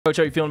Coach,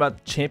 how are you feeling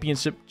about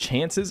championship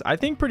chances? I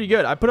think pretty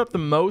good. I put up the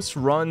most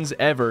runs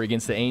ever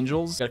against the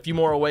Angels. Got a few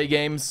more away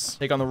games.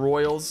 Take on the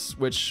Royals,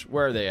 which,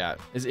 where are they at?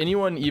 Is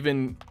anyone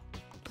even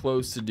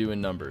close to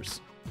doing numbers?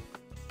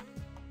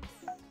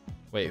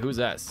 Wait, who's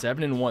that?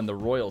 7-1, the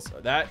Royals.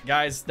 That,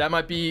 guys, that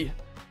might be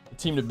the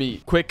team to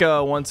beat. Quick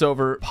once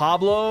over.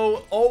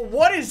 Pablo. Oh,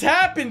 what has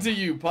happened to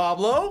you,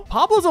 Pablo?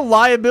 Pablo's a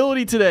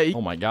liability today.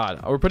 Oh my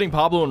God. We're putting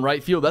Pablo in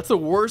right field. That's the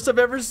worst I've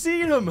ever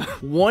seen him.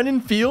 1 in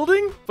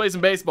fielding? Play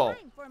some baseball.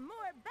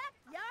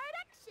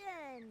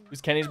 Who's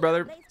Kenny's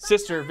brother?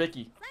 Sister,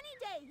 Vicky.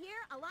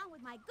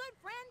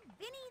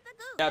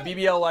 Yeah,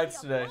 BBL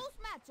lights today.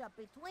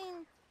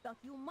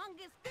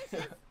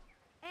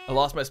 I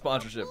lost my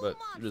sponsorship, but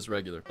just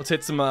regular. Let's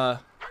hit some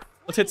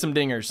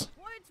dingers.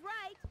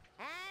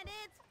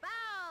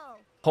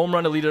 Home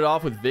run to lead it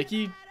off with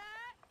Vicky.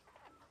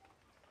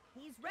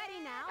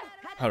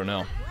 I don't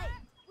know.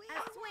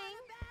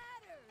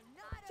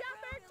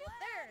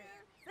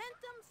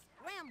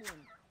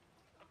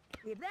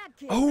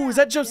 Oh, is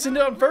that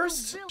Jocinda on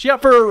first? She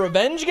out for a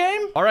revenge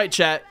game? All right,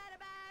 chat.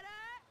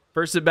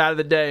 First at bat of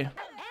the day.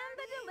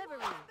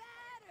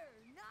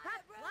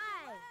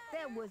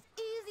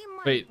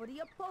 Wait.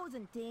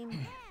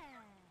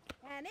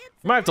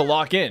 Might have to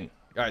lock in.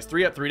 Guys,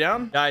 3 up, 3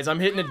 down. Guys, I'm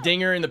hitting a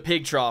dinger in the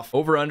pig trough.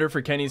 Over under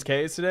for Kenny's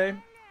K's today.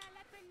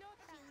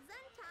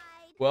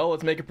 Well,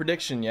 let's make a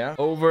prediction, yeah?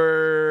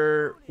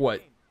 Over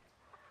what?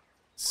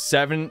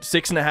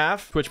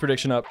 6.5. Twitch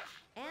prediction up.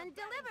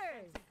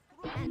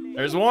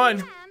 There's one.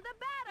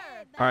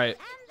 All right.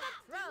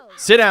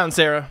 Sit down,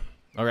 Sarah.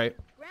 All right.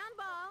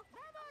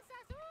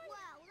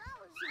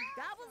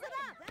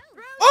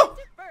 Oh!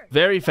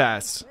 Very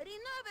fast.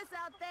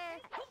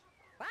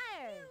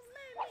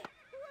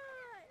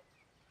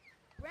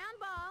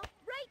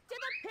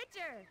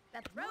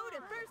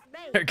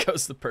 There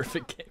goes the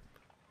perfect game.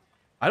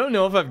 I don't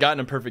know if I've gotten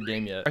a perfect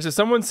game yet. So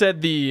someone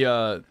said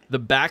the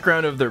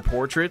background of their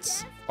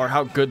portraits are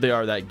how good they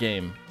are that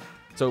game.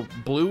 So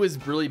blue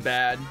is really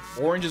bad,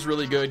 orange is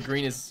really good,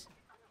 green is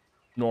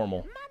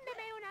normal.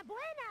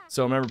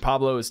 So remember,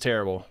 Pablo is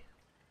terrible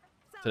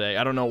today.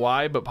 I don't know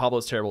why, but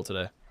Pablo's terrible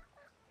today.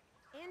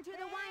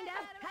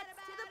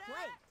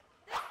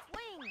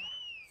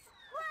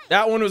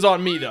 That one was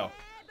on me though.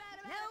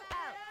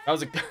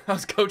 That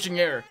was coaching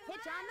error.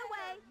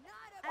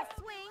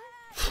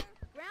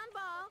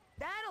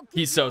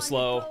 He's so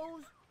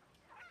slow.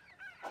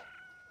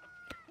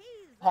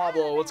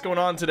 Pablo, what's going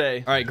on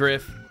today? All right,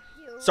 Griff.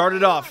 Start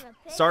it off.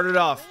 Start it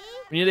off.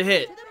 We need a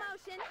hit.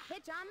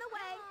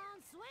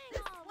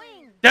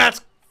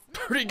 That's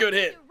pretty good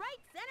hit.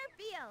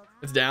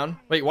 It's down.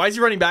 Wait, why is he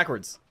running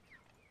backwards?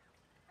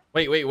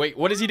 Wait.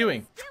 What is he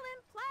doing?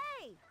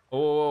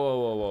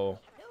 Whoa.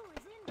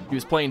 He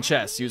was playing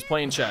chess.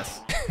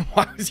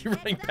 Why was he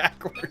running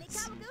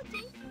backwards?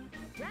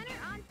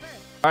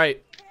 All right.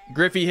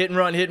 Griffey, hit and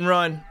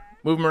run.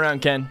 Move him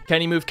around, Ken.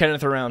 Kenny, move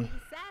Kenneth around.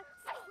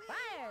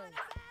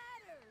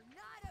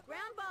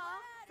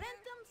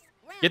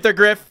 Get there,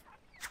 Griff.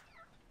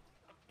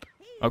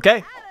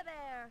 Okay.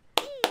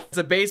 It's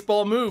a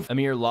baseball move.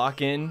 Amir, lock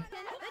in.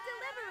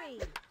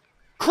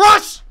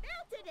 Crush!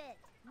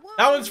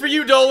 That one's for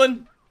you,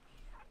 Dolan.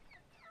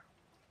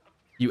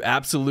 You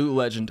absolute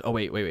legend. Oh,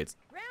 wait.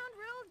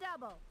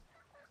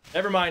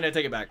 Never mind, I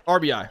take it back.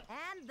 RBI.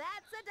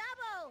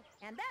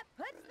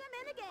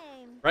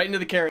 Right into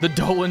the carrot. The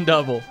Dolan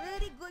double.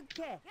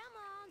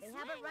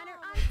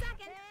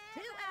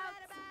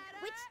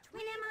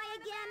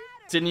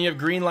 Didn't you have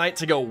green light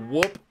to go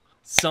whoop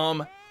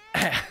some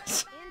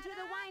ass?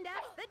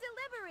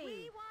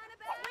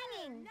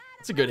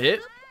 That's a good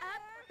hit.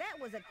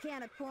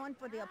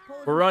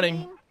 We're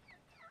running.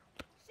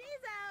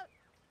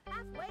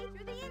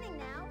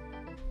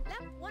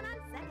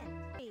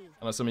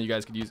 Unless some of you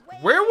guys could use.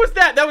 Where was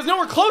that? That was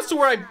nowhere close to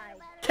where I.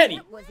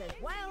 Kenny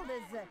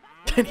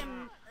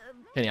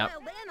out.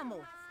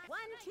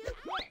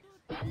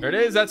 There it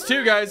is. That's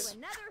 2, guys.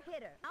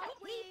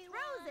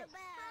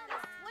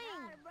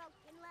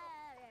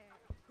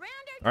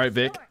 All right,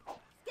 Vic.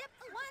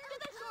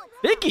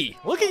 Vicky,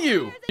 look at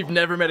you. You've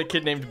never met a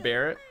kid named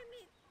Barrett?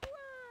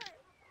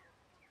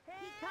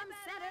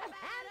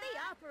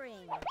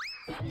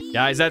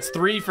 Guys, that's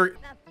 3 for...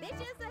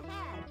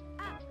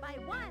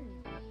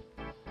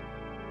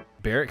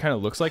 Barrett kind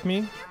of looks like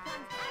me.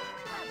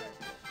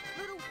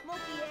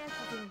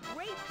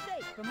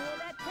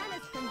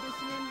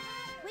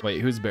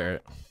 Wait, who's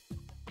Barrett?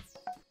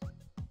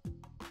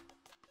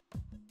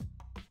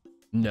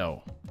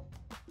 No.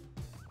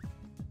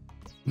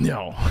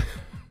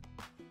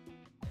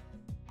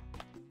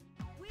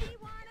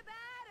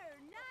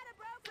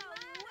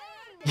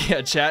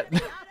 Yeah, chat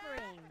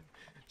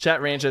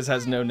Ranches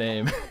has no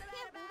name.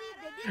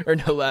 Or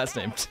no last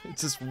name.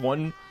 It's just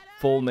one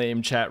full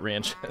name, Chat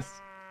Ranches.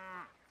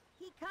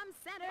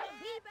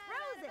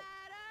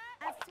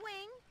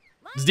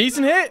 It's a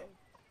decent hit.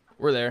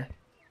 We're there.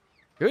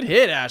 Good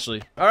hit,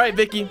 Ashley. All right,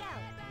 Vicky.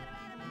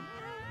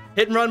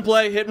 Hit and run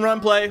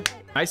play.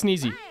 Nice and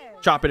easy.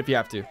 Chop it if you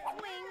have to.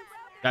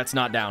 That's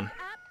not down.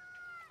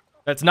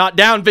 That's not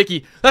down,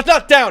 Vicky. That's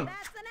not down.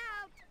 That's an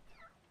out.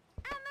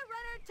 And the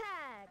runner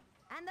tag.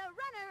 And the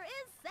runner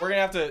is safe. We're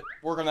gonna have to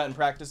work on that in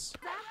practice.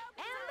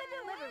 And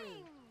the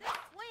delivery. The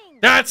swing.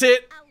 That's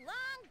it. A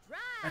long drive.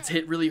 That's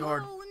hit really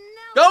hard. Oh,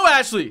 no. Go,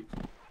 Ashley.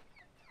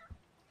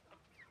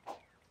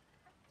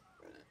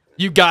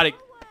 You got it.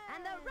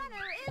 And the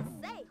runner is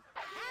safe.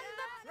 And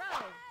the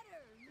throw.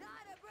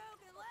 Not a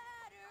broken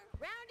ladder.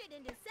 Rounded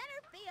into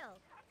center field.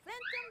 Sent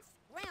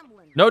him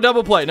scrambling. No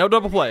double play. No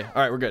double play. All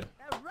right, we're good.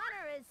 The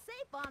runner is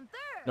safe on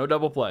third. No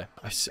double play.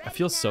 I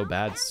feel so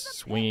bad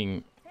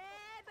swinging. Strike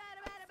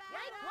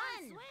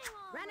one.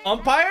 Running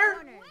Umpire?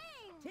 back corner.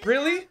 Two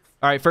Really? outs.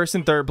 All right, first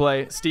and third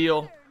play.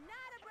 Steal. Not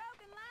a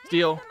broken ladder.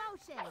 Steal.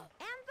 The motion.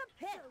 And the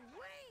pitch.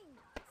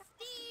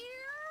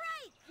 Steer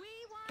right.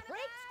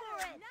 Breaks for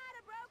it. Not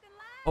a broken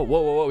ladder. Oh,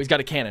 whoa, whoa, whoa. He's got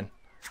a cannon.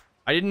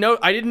 I didn't know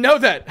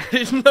that. I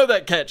didn't know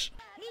that catch.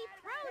 He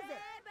throws it.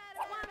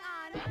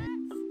 Swung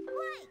on.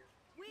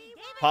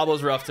 Strike.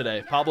 Pablo's rough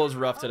today. Pablo's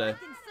rough today. All I can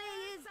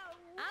say is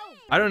out.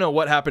 I don't know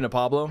what happened to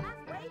Pablo,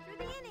 Halfway through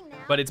the inning now.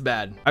 but it's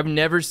bad. I've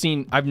never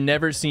seen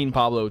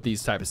Pablo with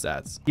these type of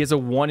stats. He has a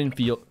 1 in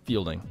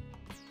fielding.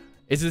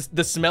 Is this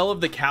the smell of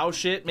the cow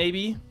shit,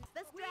 maybe? The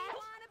stretch.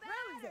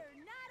 Throws it.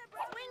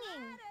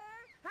 Swinging.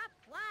 Pop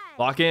fly.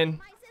 Lock in.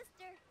 My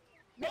sister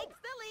makes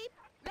the leap.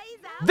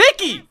 Lays out.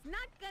 Vicky! That's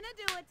not gonna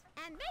do it.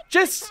 And makes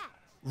Just the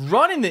catch.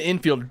 run in the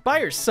infield by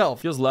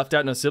yourself. Feels left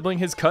out, no sibling.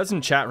 His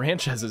cousin Chat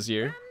Ranchez is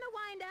here. From the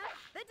windup,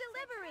 the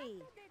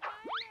delivery.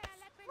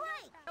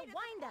 Strike. The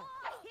windup.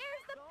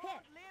 Here's the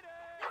pitch.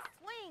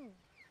 The swing.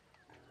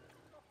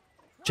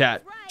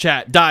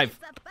 Chat, dive. It's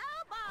a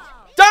foul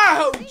ball.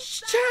 Oh,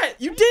 Chat,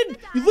 you did.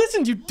 You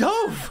listened, you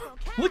dove.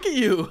 Look at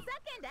you.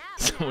 Second out.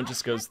 Someone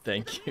just goes,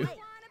 thank you. Swings.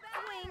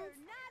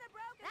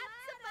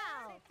 That's a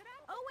foul.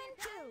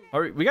 0-2.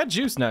 All right, we got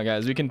juice now,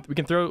 guys. We can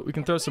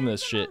throw some of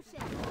this shit.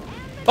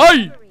 Hey!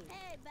 Hey!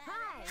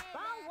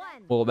 Ball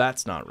one. Well,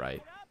 that's not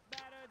right.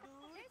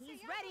 He's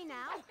ready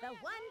now. The 1-2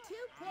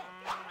 pitch.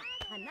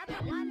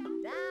 Another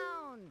one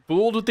down.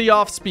 Fooled with the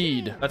off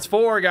speed. That's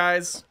 4,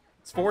 guys.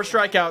 It's 4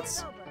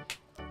 strikeouts.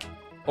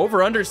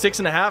 Over under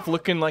 6.5,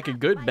 looking like a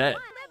good bet.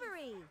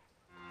 Delivery.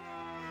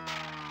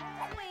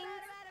 Swings.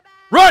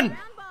 Run! Ground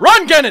ball.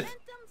 Run, Kenneth! Sent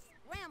him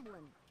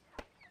scrambling.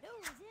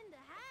 Who's in the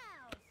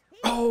house?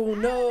 Oh,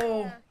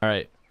 no. All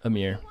right,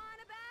 Amir.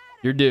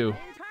 You're due. When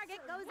target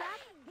goes up,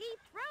 he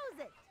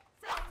throws it.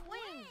 So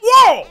swing.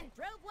 Whoa! And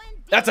drove one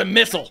deep That's a to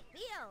missile. right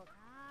field.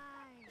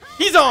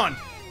 He's on.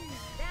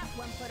 That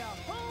one put a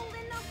hole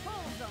in the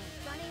hole zone,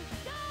 Sonny.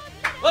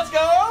 Go, Let's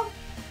go.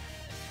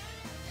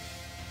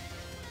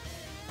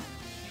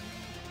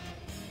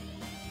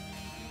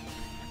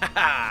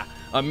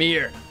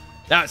 Amir.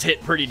 That was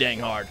hit pretty dang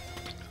hard.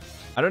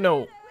 I don't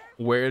know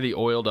where the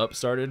oiled up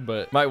started,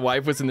 but my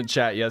wife was in the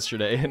chat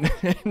yesterday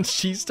and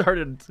she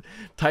started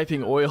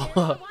typing oil up.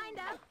 wind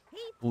up. He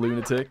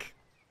Lunatic.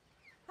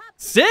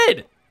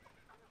 Sid!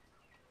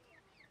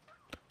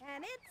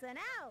 and it's an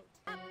out.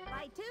 Up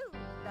by 2.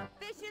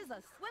 The fishes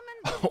are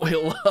swimming.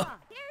 Oil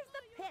up Here's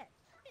the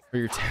pitch. for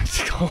your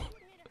tentacle.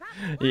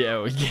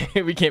 Yeah,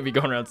 we can't be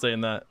going around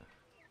saying that.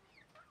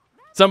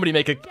 Somebody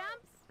make a... Jumps.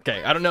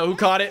 Okay, I don't know who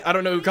caught it. I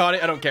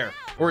don't care.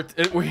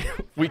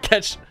 We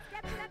catch Steps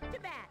up to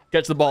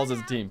bat. the balls as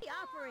a team. The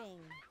offering.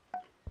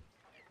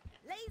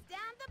 Lays down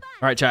the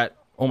bunt. All right, chat.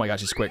 Oh my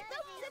gosh, he's quick.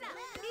 Loops it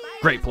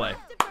up. Great play. To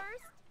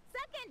first.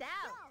 Second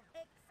out.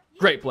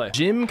 Great play.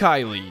 Jim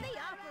Kylie. The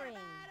offering.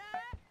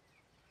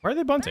 Why are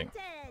they bunting?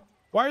 Bunted.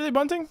 Why are they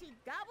bunting? She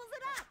gobbles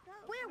it up.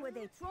 Where were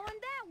they throwing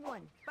that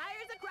one?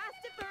 Fires across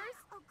to first.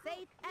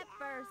 Safe at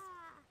first.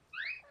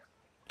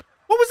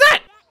 What was that?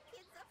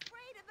 Kid's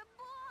afraid of the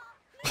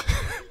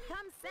ball.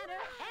 Comes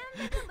center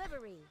and the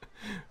delivery.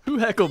 Who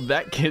heckled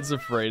that kid's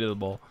afraid of the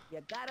ball? You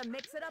gotta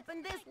mix it up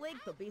in this league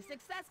to be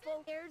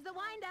successful. Here's the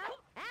windup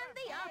and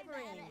the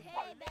offering.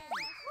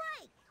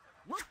 Strike.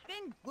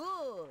 Looking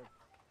good.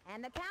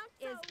 And the count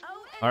is 0.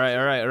 All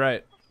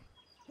right.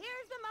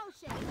 Here's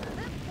the motion.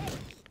 The pitch.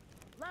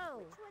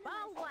 Low.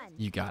 Ball one.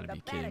 You gotta be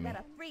The kidding batter me.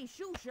 got a free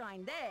shoe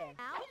shine there.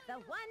 Out. The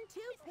 1-2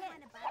 pitch.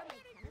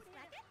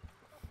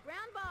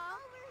 Ground ball.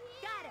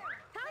 Got it.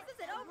 Tosses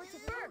it over to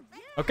first.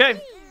 Okay,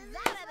 He's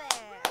out of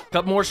there.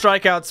 couple more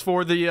strikeouts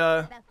for the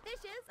The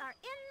fishes are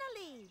in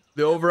the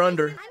lead. over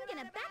under. I'm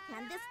gonna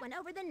backhand this one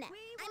over the net.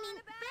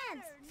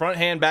 Fence. Front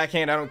hand,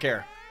 backhand, I don't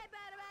care.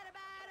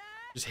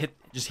 Just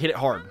hit it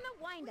hard. From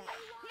the windup.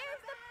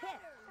 Here's the pitch.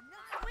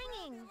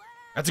 Swinging.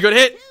 That's a good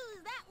hit. Choose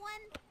that one.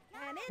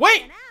 And it's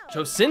Wait, an out.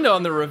 Jocinda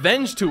on the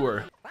revenge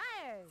tour.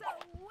 Fires.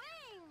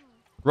 Swing.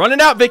 Run it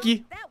out,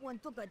 Vicky. That one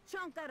took a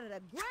chunk out of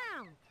the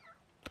ground.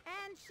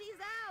 And she's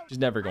out. She's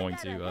never I going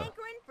got to, a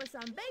hankering for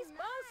some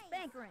baseball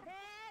spankering.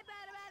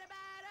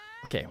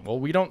 Okay, well,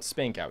 we don't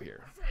spank out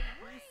here.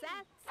 Sets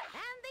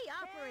and the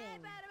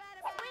offering.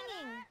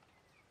 Swinging.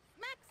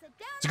 Smacks it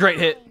down. It's a great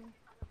the hit. line.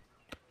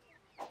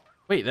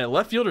 Wait, that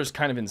left fielder is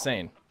kind of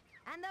insane.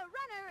 And the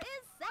runner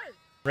is safe.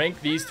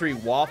 Rank these 3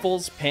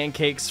 waffles,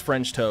 pancakes,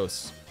 French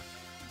toast.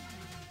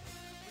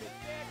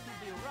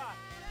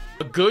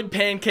 A good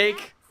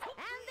pancake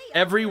And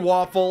Every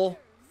waffle,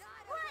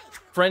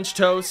 French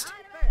toast,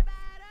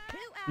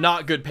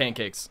 not good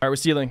pancakes. All right, we're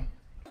stealing.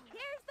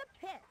 Here's the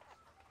pitch.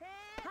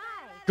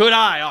 High. Good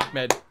eye,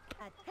 Ahmed.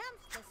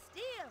 Attempts to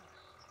steal.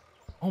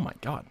 Oh my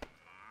God.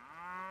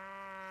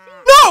 She's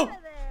No! out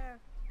of there.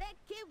 That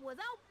kid was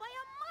out by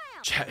a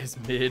mile. Chat is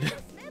mid.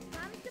 Smith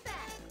comes to bat.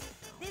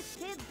 This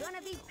kid's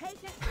gonna be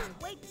patient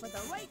and wait for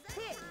the right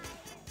pitch.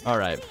 All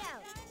right. Three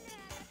out.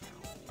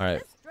 All right.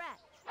 The stretch.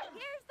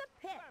 Here's the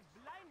pitch.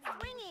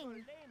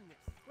 Swinging.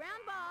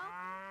 Ground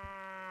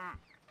ball.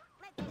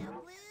 Let's go,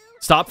 Blue.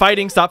 Stop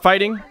fighting. Stop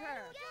fighting. For her.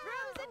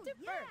 Throws it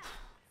to first.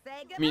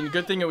 Say I mean,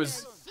 good thing it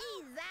was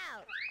She's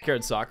out.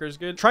 backyard soccer is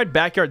good. Tried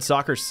backyard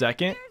soccer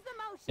second, Here's the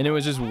motion. and it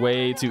was just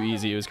way too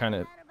easy. It was kind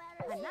of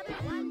Another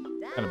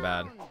one down.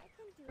 bad.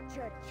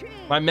 Cha-ching.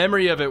 My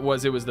memory of it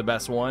was the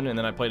best one, and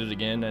then I played it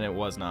again, and it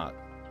was not.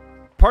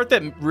 Part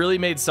that really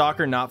made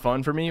soccer not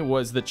fun for me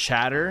was the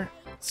chatter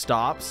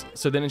stops,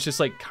 so then it's just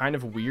like kind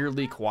of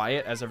weirdly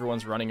quiet as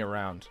everyone's running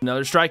around.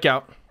 Another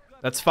strikeout.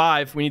 That's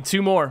 5. We need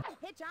 2 more.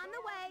 Pitch on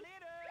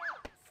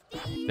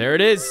the way. There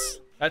it is.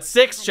 That's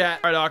 6, chat.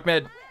 All right,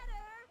 Ahmed.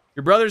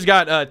 Your brother's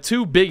got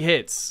 2 big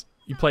hits.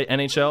 You play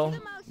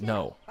NHL?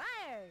 No. Fires.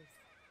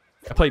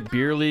 I play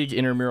beer league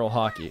intramural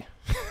hockey.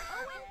 0-2.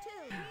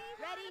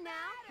 Ready now.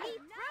 He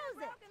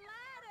throws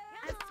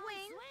it. A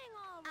swing.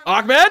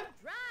 Ahmed?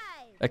 Drive.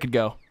 That could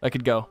go. That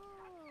could go.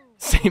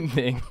 Same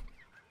thing.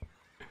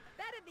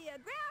 That'd be a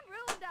ground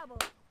rule double.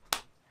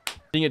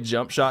 Hitting a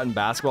jump shot in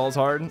basketball is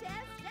hard.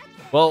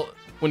 Well,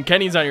 when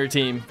Kenny's on your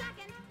team, Second.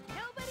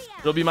 Nobody out.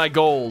 it'll be my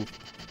goal.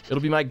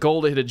 It'll be my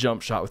goal to hit a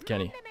jump shot with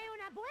Kenny.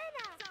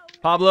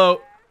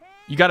 Pablo,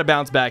 you got to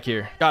bounce back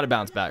here. Got to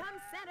bounce back. From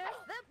center.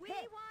 The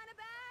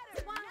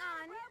pitch. Swung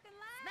on.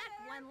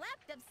 Smack one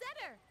left of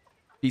center.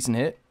 Decent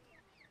hit.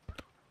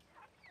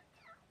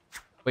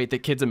 Wait, the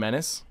kid's a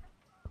menace?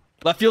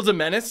 Left field's a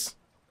menace?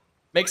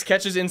 Makes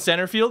catches in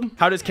center field?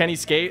 How does Kenny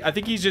skate? I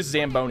think he's just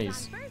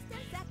Zambonis. First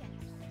and second.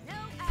 No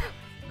out.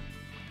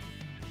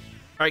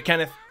 All right,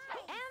 Kenneth.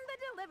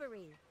 And the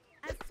delivery.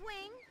 A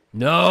swing.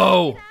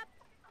 No.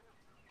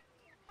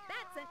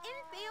 That's an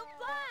infield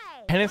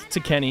fly. Kenneth to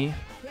Kenny.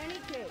 Kenny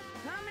K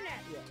coming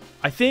at you.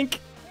 I think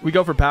we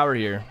go for power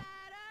here.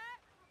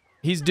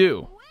 He's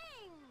due.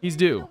 He's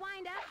due. The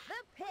wind up,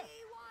 the pitch.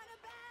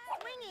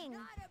 Swinging.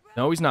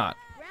 No, he's not.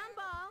 Ground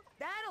ball.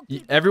 That'll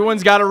keep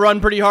Everyone's got to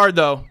run pretty hard,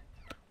 though.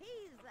 He's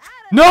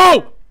out of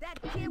No! That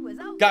kid was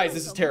out Guys, with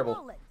this is the terrible.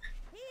 bullet.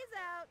 He's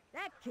out.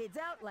 That kid's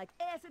out like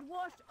acid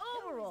washed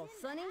overalls,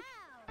 Sonny.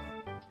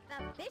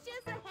 The fish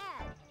is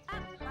ahead.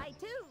 Up by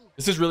 2.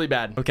 This is really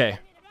bad. Okay.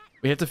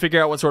 We have to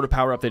figure out what sort of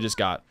power up they just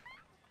got.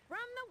 From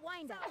the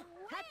windup.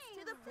 Cuts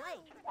to the plate.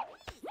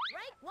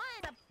 Strike one.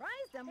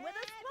 Surprised him with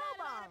a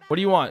slow ball. What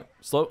do you want?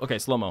 Slow? Okay,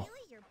 slow-mo.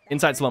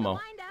 Inside slow-mo.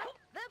 Wind up,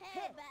 the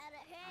pitch.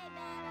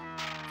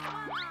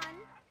 Swung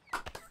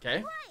on.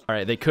 Okay. All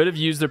right, they could have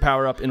used their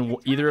power up in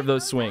either of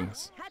those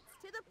swings. Cuts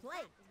to the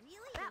plate.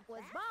 That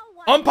was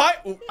ball 1.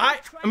 Umpire,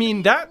 I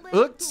mean, that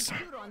looks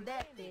Shoot on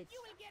that pitch.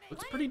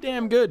 pretty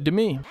damn good to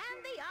me. And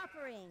the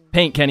offering.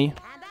 Paint, Kenny. And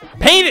that's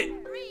Paint it!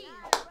 3.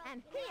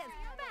 And he is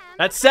found.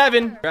 That's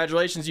 7.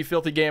 Congratulations, you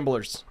filthy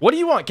gamblers. What do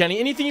you want, Kenny?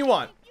 Anything you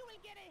want.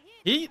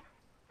 Heat?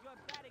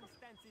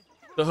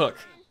 The hook.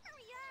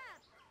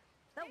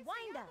 The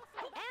windup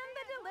and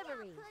the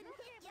delivery.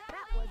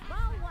 That was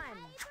ball 1.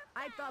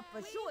 I thought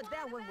for sure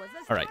that one was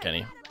a strike. All right,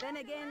 Kenny. Then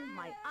again,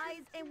 my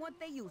eyes ain't what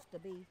they used to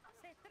be.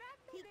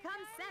 He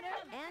comes center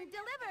and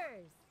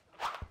delivers.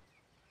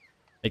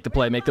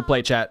 Make the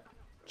play, chat.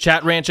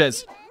 Chat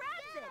Ranches. He grabs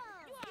it.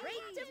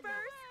 Straight to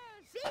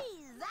first.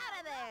 She's out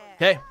of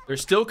there. Okay, there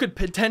still could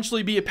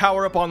potentially be a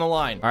power up on the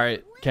line. All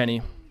right,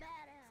 Kenny.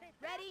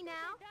 Ready now?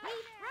 He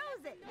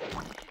throws it.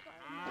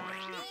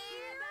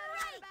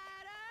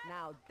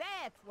 Now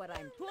that's what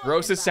I'm talking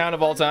Grossest about. sound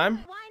of all time.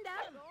 Wind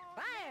up.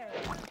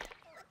 Fire.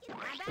 And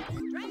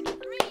that's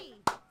strike 3.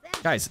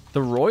 Guys,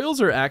 the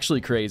Royals are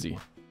actually crazy.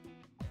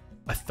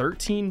 A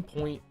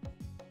 13-point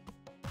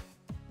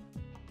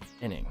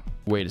inning.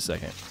 Wait a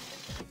second.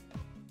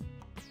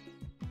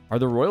 Are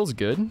the Royals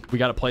good? We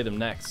got to play them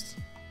next.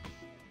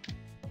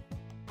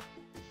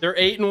 They're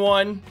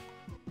 8-1.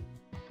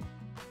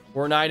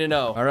 We're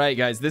 9-0. All right,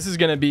 guys, this is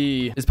going to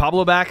be... Is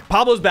Pablo back?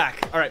 Pablo's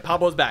back. All right,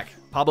 Pablo's back.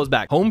 Pablo's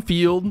back. Home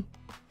field.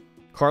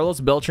 Carlos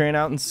Beltran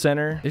out in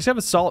center. They just have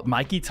a solid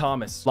Mikey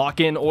Thomas. Lock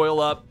in, oil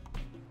up,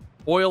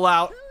 oil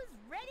out. Who's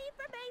ready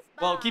for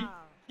baseball? Well,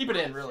 keep it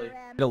in, really.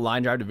 Hit a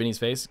line drive to Vinny's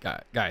face.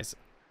 Guys,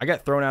 I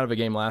got thrown out of a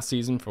game last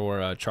season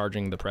for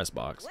charging the press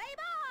box Play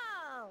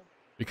ball.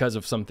 because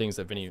of some things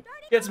that Vinny...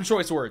 He had some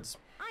choice words.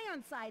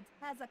 Ironsides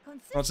has a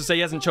consistent Let's just say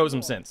he hasn't chosen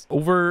them since.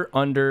 Over,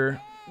 under,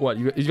 what?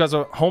 You guys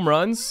are home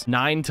runs?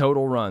 9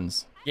 total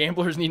runs.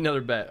 Gamblers need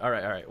another bet. All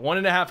right.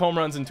 1.5 home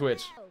runs in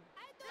Twitch.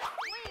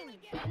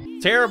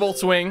 swing. Terrible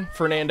swing,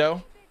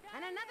 Fernando.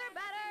 And another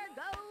batter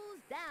goes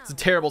down. It's a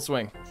terrible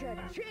swing.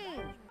 Cha-ching.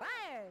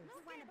 Fires.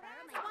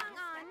 Swung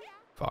on.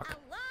 Fuck.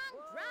 A long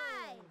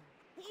drive.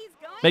 He's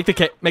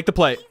going Make the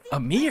play.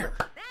 Amir.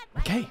 That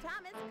Okay. Mikey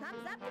Thomas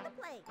comes up to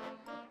the plate.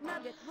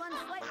 Nugget runs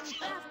slightly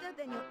faster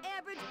than you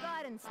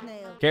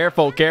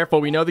Careful,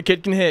 careful. We know the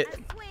kid can hit. A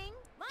swing,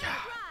 line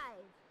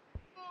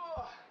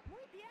drive.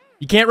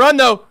 You can't run,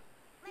 though.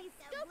 He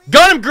scoops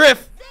Got him,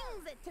 Griff.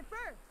 sings it to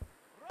first.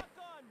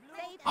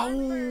 Safe Oh.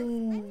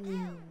 on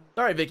first.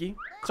 Sorry, Vicky.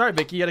 Sorry,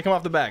 Vicky. You had to come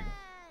off the bag.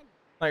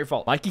 Not your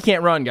fault. Mikey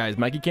can't run, guys.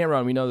 Mikey can't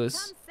run. We know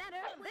this. Come center,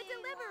 the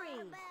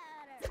delivery.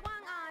 Swung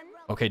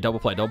on. Okay, double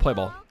play ball.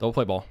 Double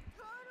play ball.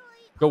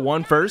 Go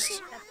one first. The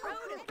throw to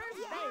first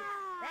base.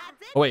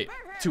 That's it. Oh, wait. for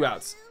her. 2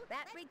 outs.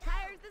 That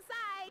retires the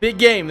side. Big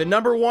game. The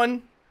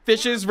 #1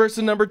 Fishes versus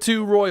the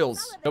 #2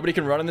 Royals. Nobody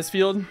can run in this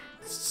field.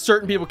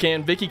 Certain people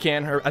can. Vicky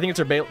can. I think it's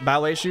her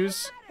ballet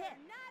shoes. Hit.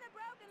 Not a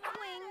broken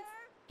swing.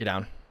 Get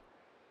down.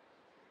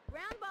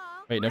 Ground ball.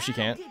 Wait, no, she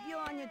can't. Keep you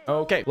on your toes.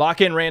 Okay,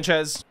 lock in,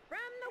 Ranchez. From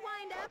the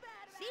windup,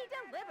 she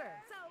delivers.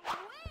 So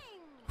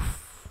swing.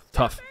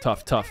 Tough,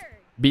 tough, tough.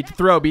 Beat the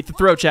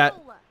throw, chat.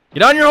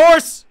 Get on your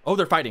horse. Oh,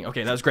 they're fighting.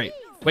 Okay, that was great.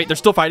 Wait, they're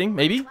still fighting,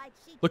 maybe? Like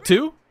she Look,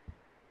 2?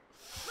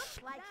 looks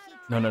like she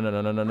No, no, no,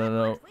 no, no, no, no,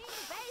 no. between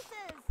bases,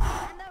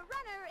 and the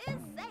runner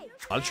is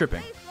safe. A lot of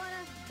tripping. Base runner,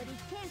 but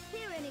he can't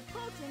hear any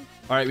coaching.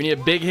 All right, we need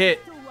a big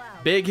hit. Too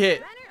loud. Big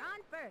hit. Runner on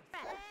first.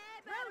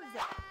 Throws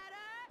it.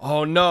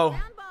 Oh, no.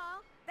 Ground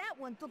ball. That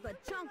one took a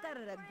chunk out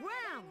of the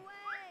ground.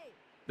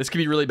 This could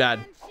be really bad.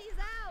 And she's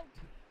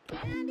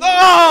out. And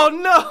Oh,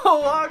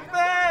 no,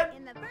 Ahmed.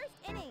 in the first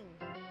inning.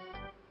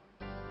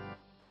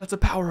 That's a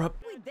power-up.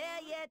 We there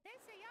yet?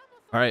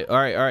 All right, all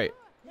right, all right.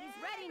 He's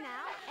ready now.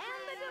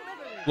 And the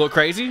delivery. A little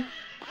crazy? That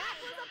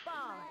was a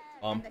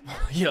ball. And the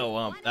count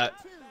Yo, is that. 1-2.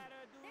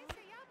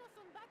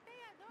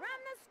 From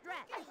the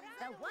stretch,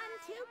 the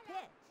 1-2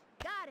 pitch.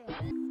 Got it.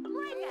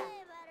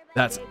 Strikeout.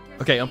 That's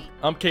okay.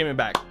 I'm came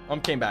back.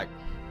 Came back.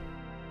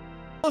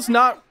 It's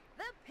not.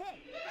 The pitch.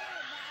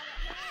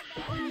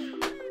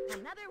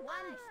 Another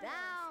one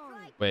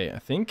down. Wait, I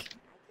think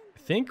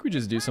we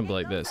just do something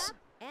like this.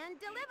 And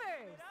delivers.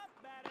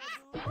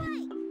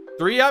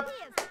 3 up. He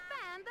has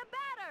found the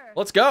batter.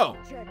 Let's go.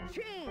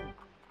 Cha-ching.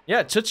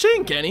 Yeah,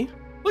 cha-ching, Kenny.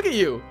 Look at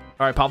you.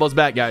 All right, Pablo's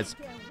back, guys.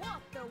 Can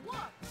walk the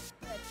walk.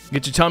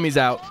 Get your tummies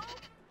out. A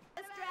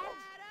stretch.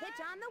 Pitch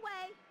on the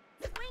way.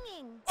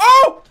 Swinging.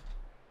 Oh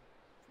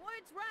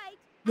Towards right.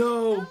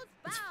 no, Goes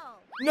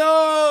foul.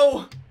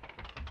 no.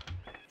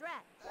 Stretch.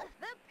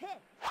 The pitch.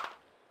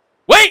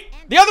 Wait,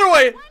 And the other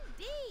way. one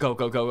deep. Go,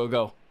 go, go, go,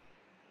 go.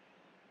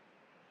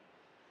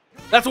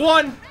 That's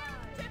 1.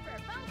 Tripper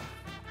bump.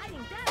 I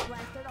think that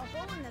blasted a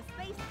hole in the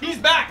space. He's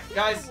back,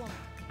 guys.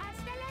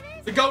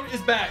 The goat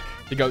is back.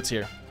 The goat's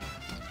here.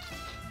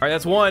 All right,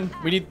 that's 1.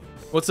 We need.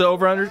 What's the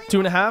over under?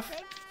 2.5.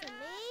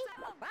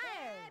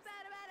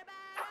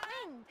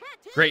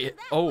 Great.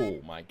 Oh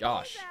my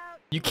gosh.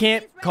 You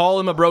can't call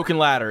him a broken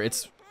ladder.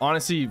 It's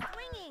honestly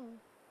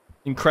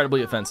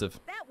incredibly offensive.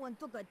 That one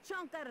took a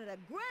chunk out of the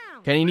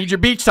ground. Kenny, you need your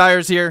beach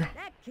tires here.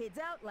 That kid's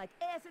out like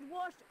acid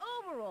washed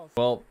overalls.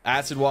 Well,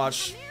 acid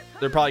wash.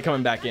 They're probably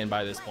coming back in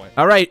by this point.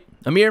 All right,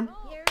 Amir,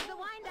 Here's the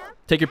windup.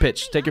 take your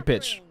pitch. Take your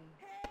pitch.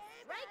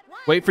 Strike one.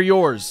 Wait for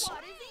yours,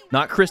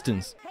 not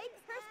Kristen's. Takes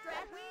her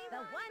stretch. The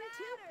 1-2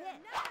 pitch.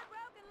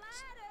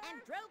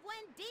 And drove one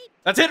deep.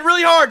 That's hit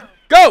really hard.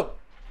 Go.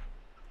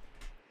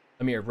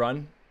 Amir,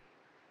 run.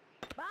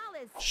 Ball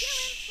is still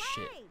Shit.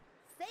 in play.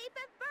 Safe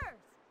at first.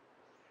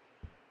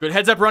 Good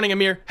heads up running,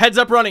 Amir. Heads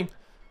up running.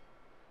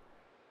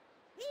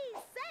 He's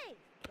safe.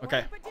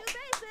 Okay. Going for 2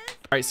 bases.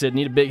 All right, Sid,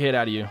 need a big hit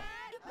out of you.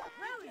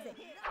 Throws it.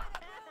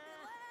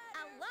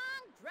 A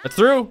long drive. That's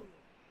through.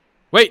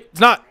 Wait, it's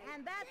not.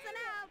 And that's an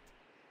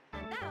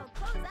out. And that'll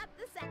close up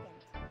the second.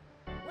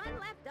 One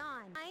left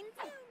on.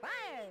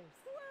 Fires.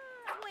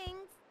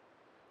 Swings.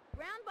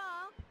 Ground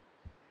ball.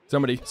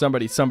 Somebody,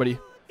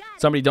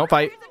 don't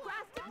fight. Fires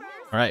across to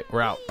first. All right,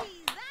 we're out.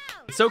 He's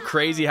out. It's so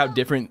crazy how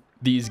different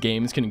these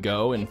games can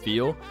go and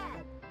feel.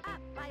 Up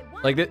by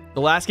 1. Like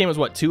the last game was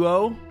what,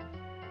 2-0?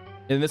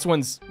 And this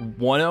one's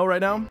 1-0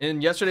 right now.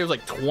 And yesterday was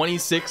like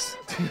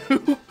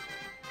 26-2. Can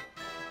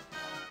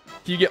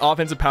you get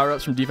offensive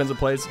power-ups from defensive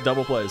plays?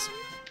 Double plays.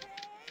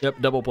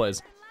 Yep, double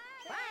plays.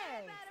 Fires.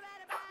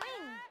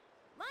 Swing.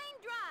 Line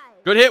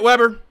drive. Good hit,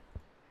 Weber.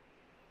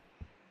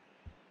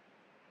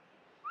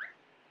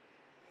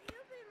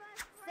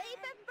 Safe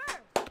at first.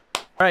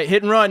 All right,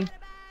 hit and run.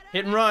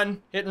 Hit and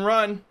run. Hit and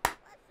run.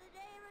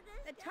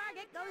 The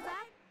target goes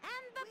up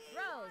and the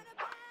throw.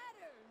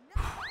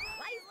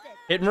 Sliced it.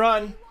 Hit and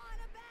run.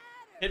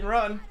 Hit and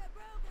run.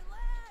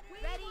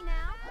 Ready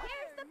now.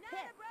 Here's the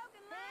pitch.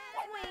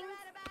 Swings.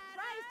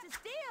 Tries to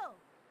steal.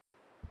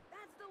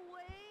 That's the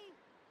way.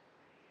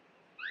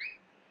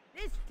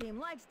 This team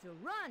likes to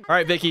run. All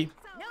right, Vicky.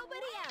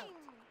 Nobody out.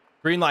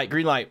 Green light,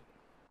 green light.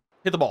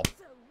 Hit the ball.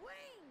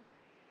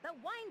 The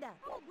windup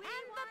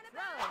and the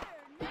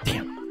throw.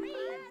 Damn.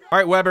 All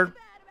right, Weber.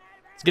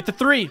 Let's get to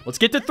 3. Let's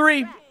get to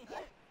 3. Fires.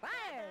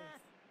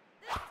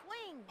 The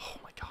swing. Oh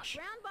my gosh.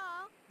 Ground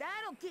ball.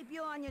 That'll keep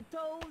you on your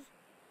toes.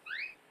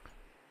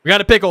 We got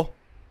a pickle.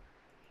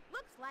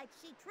 Looks like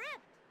she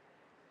tripped.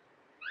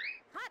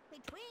 Caught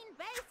between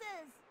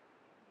bases.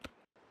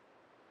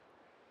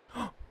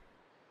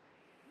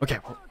 Okay,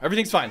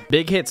 everything's fine.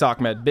 Big hits,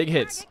 Ahmed. Big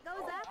hits. Target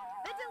goes up.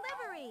 The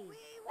delivery.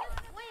 The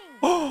swing.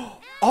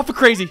 Off a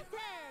crazy.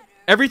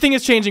 Everything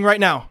is changing right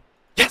now.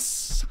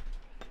 Yes.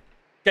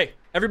 Okay,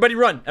 everybody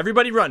run.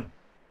 Everybody run.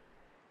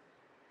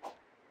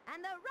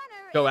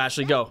 Go,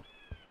 Ashley, go.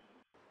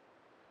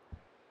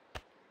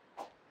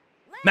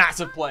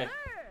 Massive play.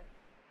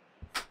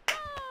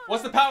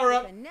 What's the power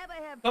up?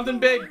 Something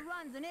big.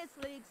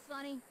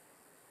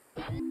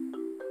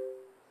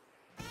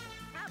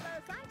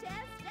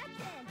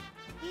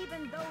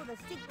 Even though the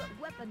secret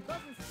weapon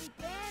doesn't speak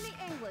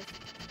any English,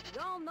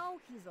 y'all know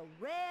he's a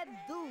red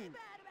dude.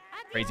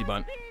 Crazy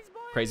bunt.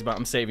 Crazy bunt.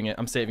 I'm saving it.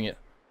 I'm saving it.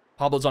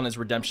 Pablo's on his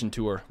redemption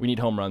tour. We need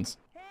home runs.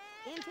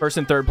 First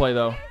and third play,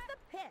 though.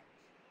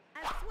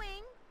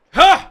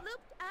 Ha!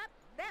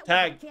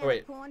 Tag. Oh,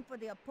 wait.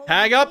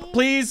 Tag up,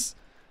 please.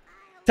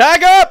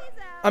 Tag up!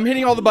 I'm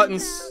hitting all the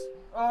buttons.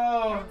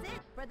 Oh.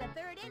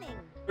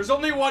 There's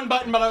only one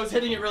button, but I was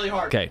hitting it really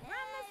hard. Okay.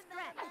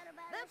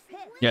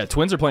 Yeah,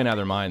 Twins are playing out of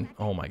their mind.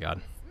 Oh, my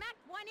God.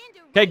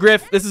 Okay,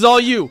 Griff, this is all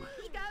you.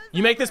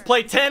 You make this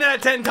play 10 out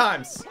of 10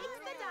 times.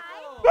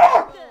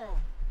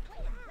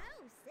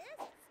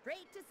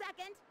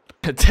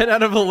 10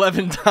 out of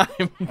 11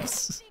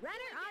 times.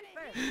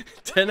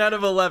 10 out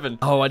of 11.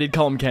 Oh, I did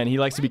call him Ken. He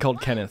likes to be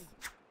called Kenneth.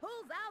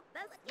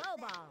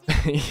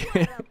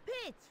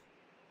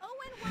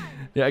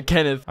 Yeah,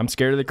 Kenneth. I'm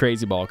scared of the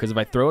crazy ball because if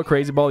I throw a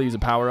crazy ball, use a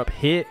power-up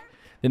hit,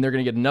 then they're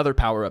going to get another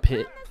power-up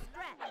hit.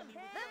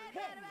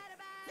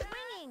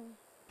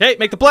 Hey,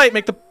 make the play.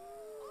 Make the...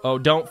 Oh,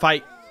 don't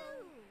fight.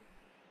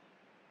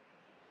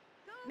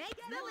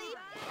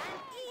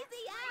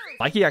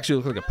 Like he actually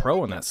looked like a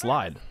pro on that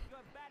slide.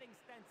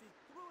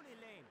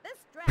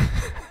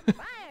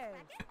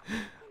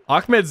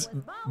 Ahmed's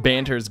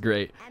banter is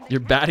great. Your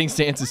batting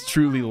stance is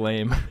truly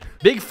lame.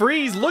 Big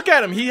freeze. Look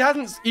at him. He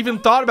hasn't even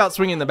thought about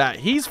swinging the bat.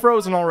 He's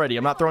frozen already.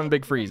 I'm not throwing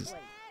big freeze.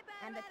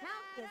 And the count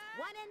is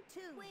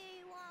 1-2.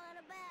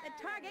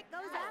 The target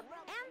goes up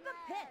and the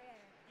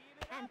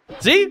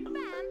pitch. See?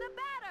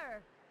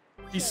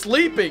 He's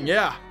sleeping.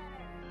 Yeah.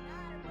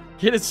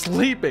 Kid is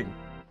sleeping.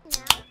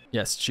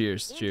 Yes.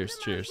 Cheers. Cheers.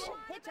 Cheers.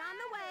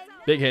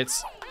 Big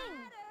hits.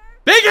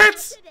 Big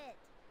hits.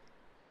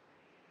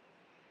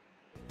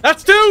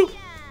 That's 2.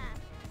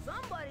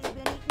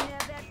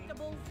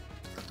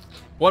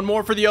 One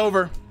more for the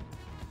over.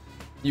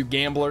 You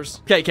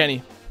gamblers. Okay,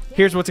 Kenny.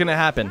 Here's what's going to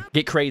happen.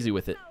 Get crazy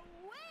with it.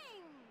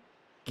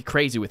 Get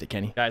crazy with it,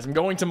 Kenny. Guys, I'm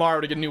going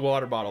tomorrow to get a new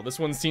water bottle. This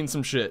one's seen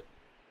some shit.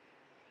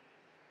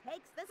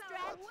 Takes the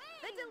stretch.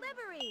 The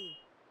delivery.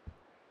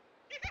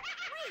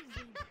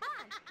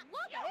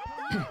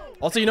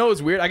 Also, you know what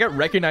was weird? I got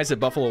recognized at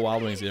Buffalo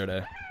Wild Wings the other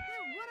day.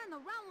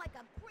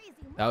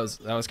 That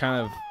was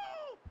kind of...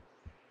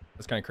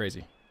 That's kind of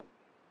crazy.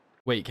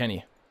 Wait,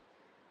 Kenny.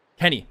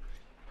 Kenny.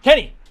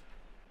 Kenny!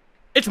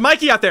 It's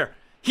Mikey out there.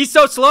 He's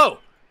so slow,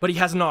 but he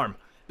has an arm.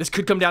 This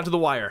could come down to the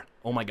wire.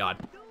 Oh my God.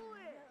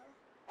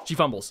 She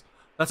fumbles.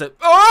 That's it.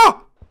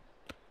 Oh!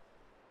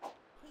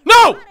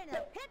 No!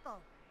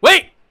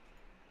 Wait!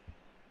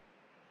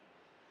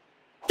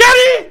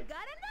 Kenny!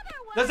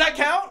 Does that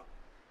count?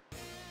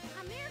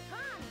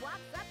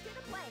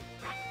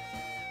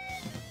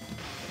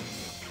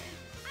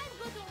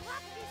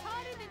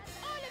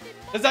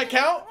 Does that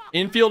count?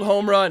 Infield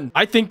home run.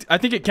 I think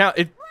it counts.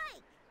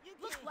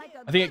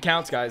 I think it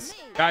counts, guys.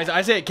 Guys,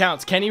 I say it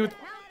counts. Kenny with...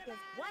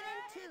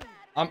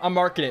 I'm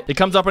marking it. It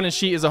comes up on his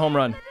sheet as a home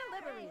run.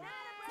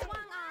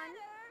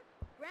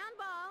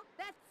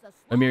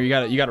 Amir, you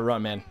gotta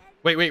run, man.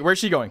 Wait, where's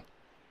she going?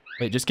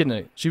 Wait, just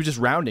kidding. She was just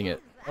rounding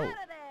it. Oh.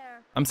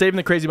 I'm saving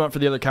the crazy bunt for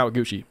the other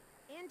Kawaguchi.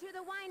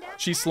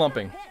 She's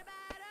slumping.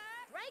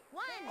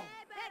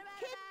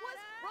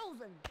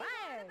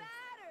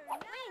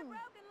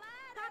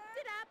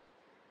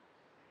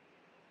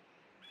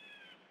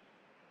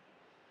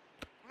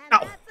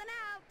 Ow.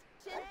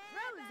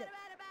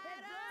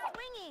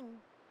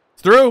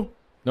 It's through.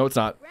 No, it's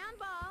not.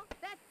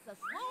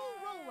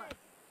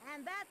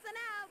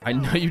 I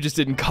know you just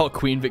didn't call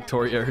Queen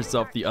Victoria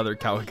herself the other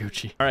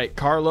Kawaguchi. All right,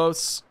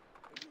 Carlos.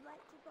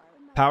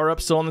 Power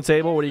up still on the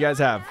table. What do you guys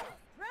have?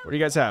 What do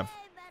you guys have?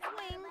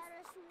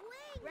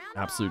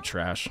 Absolute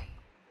trash.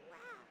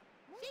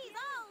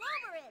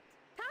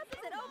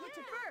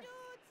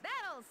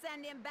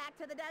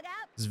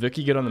 Is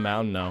Vicky good on the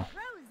mound? No.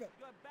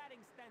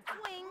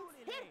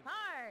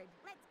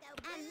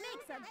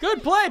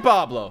 Good play,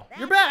 Pablo.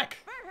 You're back.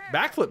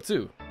 Backflip,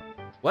 too.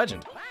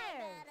 Legend.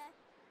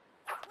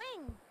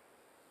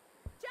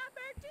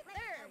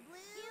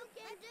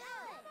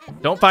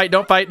 Don't fight,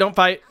 don't fight, don't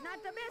fight.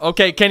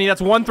 Okay, Kenny,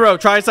 that's one throw.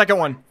 Try a second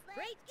one.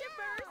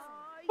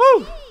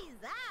 Woo!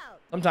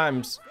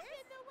 Sometimes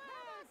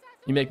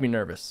you make me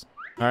nervous.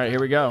 All right, here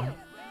we go.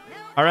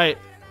 All right.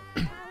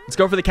 Let's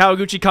go for the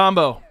Kawaguchi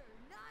combo.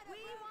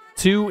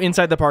 2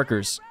 inside the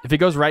Parkers. If it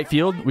goes right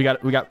field, we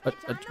got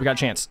a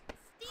chance.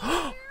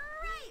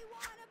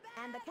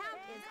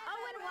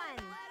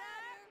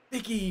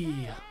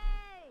 Vicky.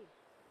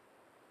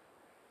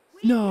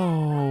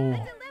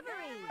 No.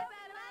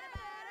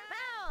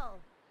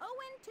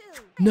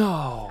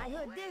 No.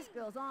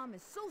 baseball's arm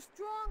is so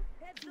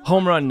strong.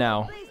 Home run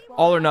now.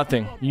 All or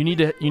nothing. You need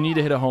to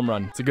hit a home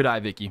run. It's a good eye,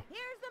 Vicky.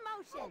 Here's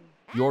the motion.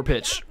 Your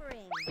pitch.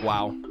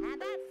 Wow. And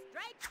that's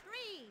strike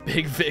 3.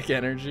 Big Vic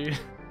energy.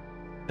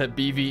 That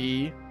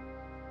BVE.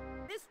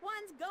 This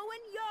one's going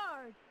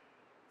yard.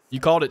 You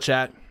called it,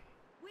 chat.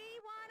 We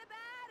want a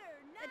batter.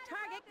 The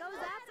target goes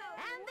up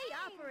and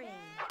the offering.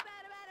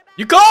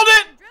 You called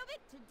it! Drove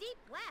it to deep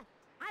left.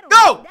 I don't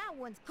Go! think that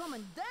one's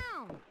coming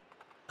down.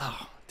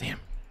 Oh, damn.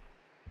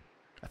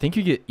 I think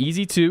you get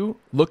easy 2.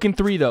 Look in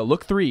 3, though.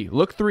 Look 3.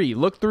 Look 3.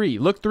 Look 3.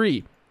 Look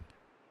 3.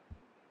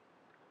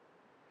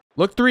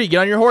 Look 3. Get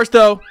on your horse,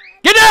 though.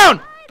 Get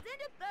down!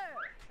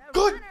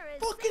 Good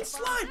fucking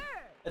slide.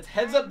 That's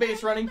heads up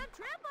base running.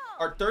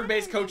 Our third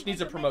base coach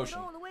needs a promotion.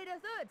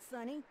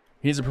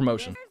 He needs a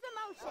promotion.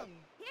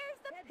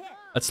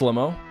 That's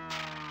slow-mo.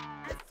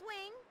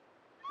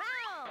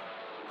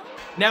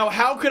 Now,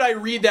 how could I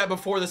read that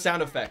before the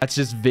sound effect? That's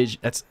just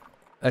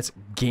that's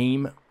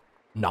game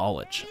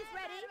knowledge.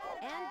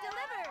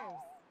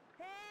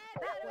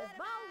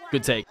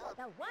 Good take.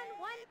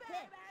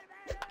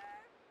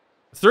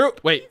 Through.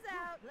 Wait.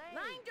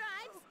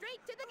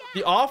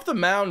 The off the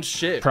mound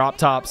shit. Crop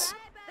tops.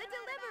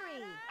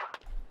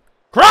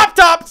 Crop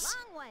tops.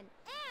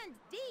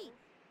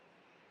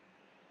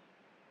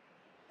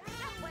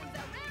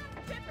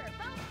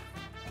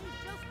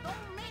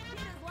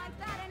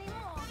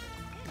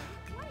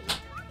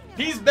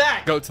 He's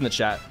back. Goats in the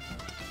chat.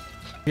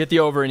 Hit the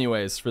over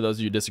anyways, for those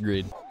of you who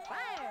disagreed.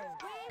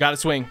 Gotta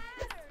swing.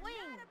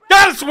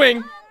 Gotta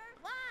swing.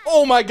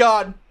 Oh my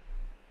god.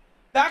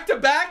 Back to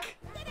back.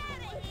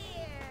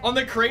 On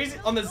the crazy,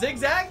 on the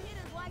zigzag.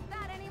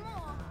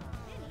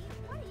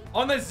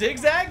 On the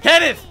zigzag.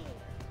 Kenneth.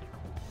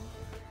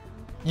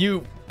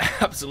 You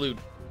absolute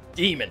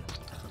demon.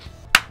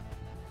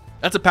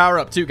 That's a power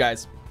up too,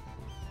 guys.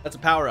 That's a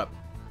power up.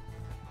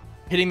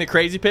 Hitting the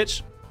crazy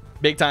pitch.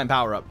 Big time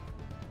power up.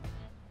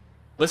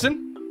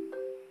 Listen.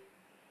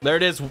 There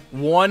it is.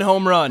 1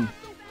 home run.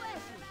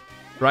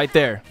 Right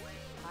there.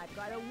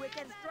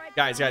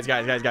 Guys.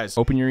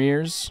 Open your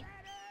ears.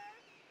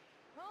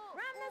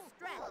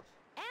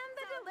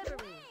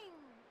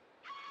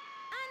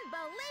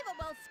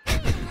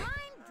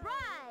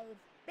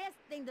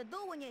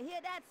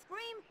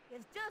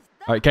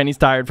 All right, Kenny's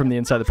tired from the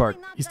inside the park.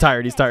 He's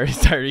tired.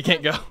 He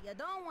can't go.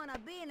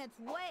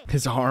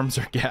 His arms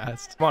are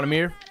gassed. Come on,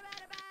 Amir.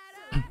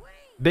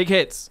 Big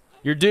hits.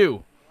 You're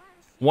due.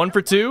 1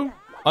 for 2.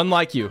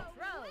 Unlike you.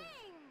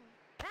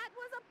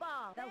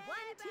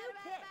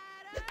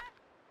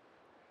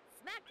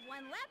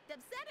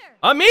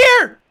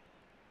 Amir!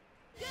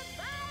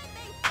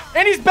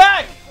 And he's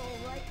back!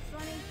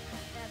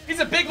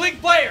 He's a big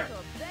league player.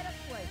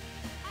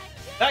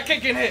 That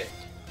kid can hit.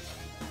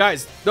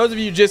 Guys, those of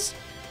you just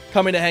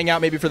coming to hang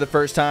out maybe for the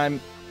first time,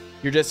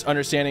 you're just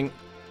understanding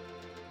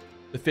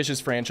the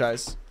Fishes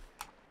franchise.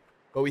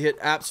 But we hit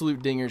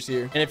absolute dingers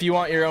here. And if you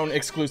want your own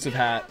exclusive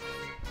hat,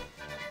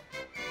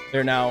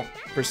 they're now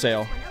for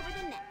sale.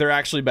 They're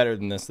actually better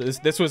than this.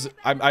 This was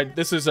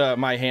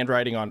my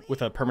handwriting on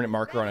with a permanent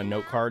marker on a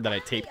note card that I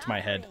taped to my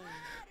head.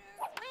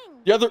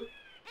 The other,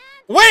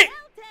 wait,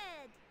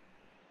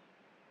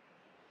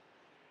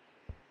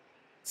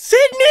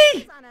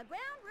 Sydney.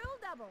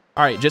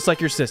 All right, just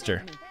like your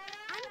sister.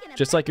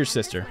 Just like your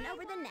sister.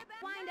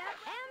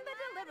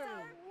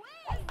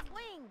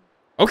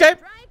 Okay.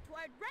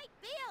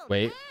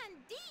 Wait.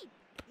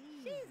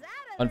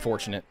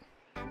 Unfortunate.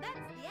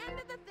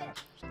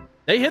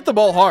 They hit the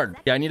ball hard.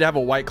 Yeah, I need to have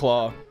a White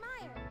Claw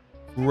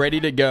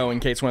ready to go in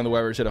case one of the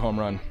Webbers hit a home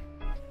run.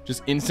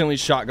 Just instantly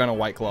shotgun a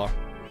White Claw.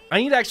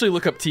 I need to actually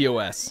look up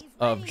TOS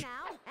of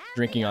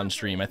drinking on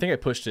stream. I think I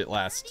pushed it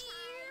last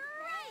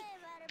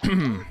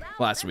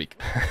week.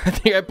 I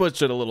think I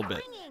pushed it a little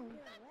bit.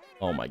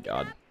 Oh my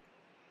god.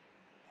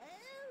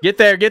 Get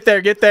there, get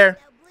there, get there.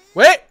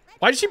 Wait,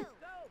 why did she...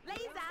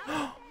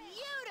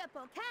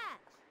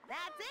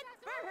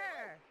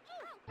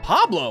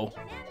 Pablo?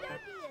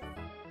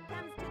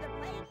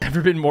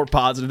 Never been more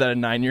positive that a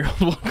 9-year-old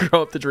will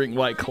grow up to drink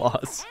White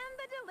Claws.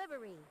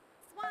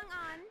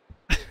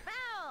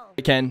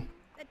 Hey, Ken.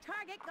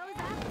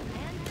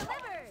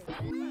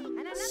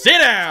 Sit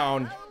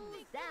down!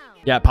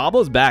 Yeah,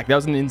 Pablo's back. That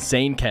was an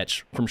insane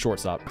catch from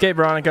shortstop. Okay,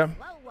 Veronica.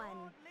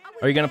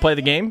 Are you gonna play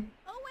the game?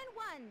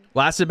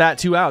 Last at bat,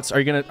 2 outs. Are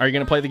you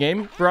gonna play the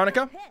game,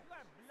 Veronica?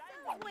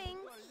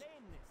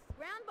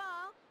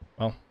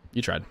 Well,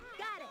 you tried.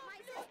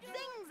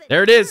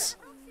 There it is.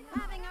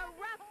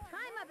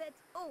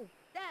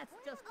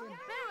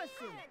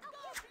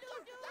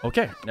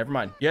 Okay, never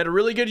mind. You had a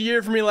really good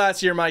year for me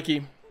last year,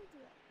 Mikey.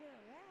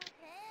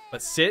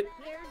 But sit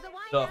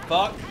the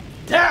fuck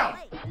down.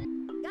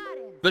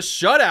 The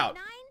shutout.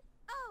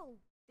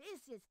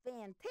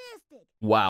 Wow.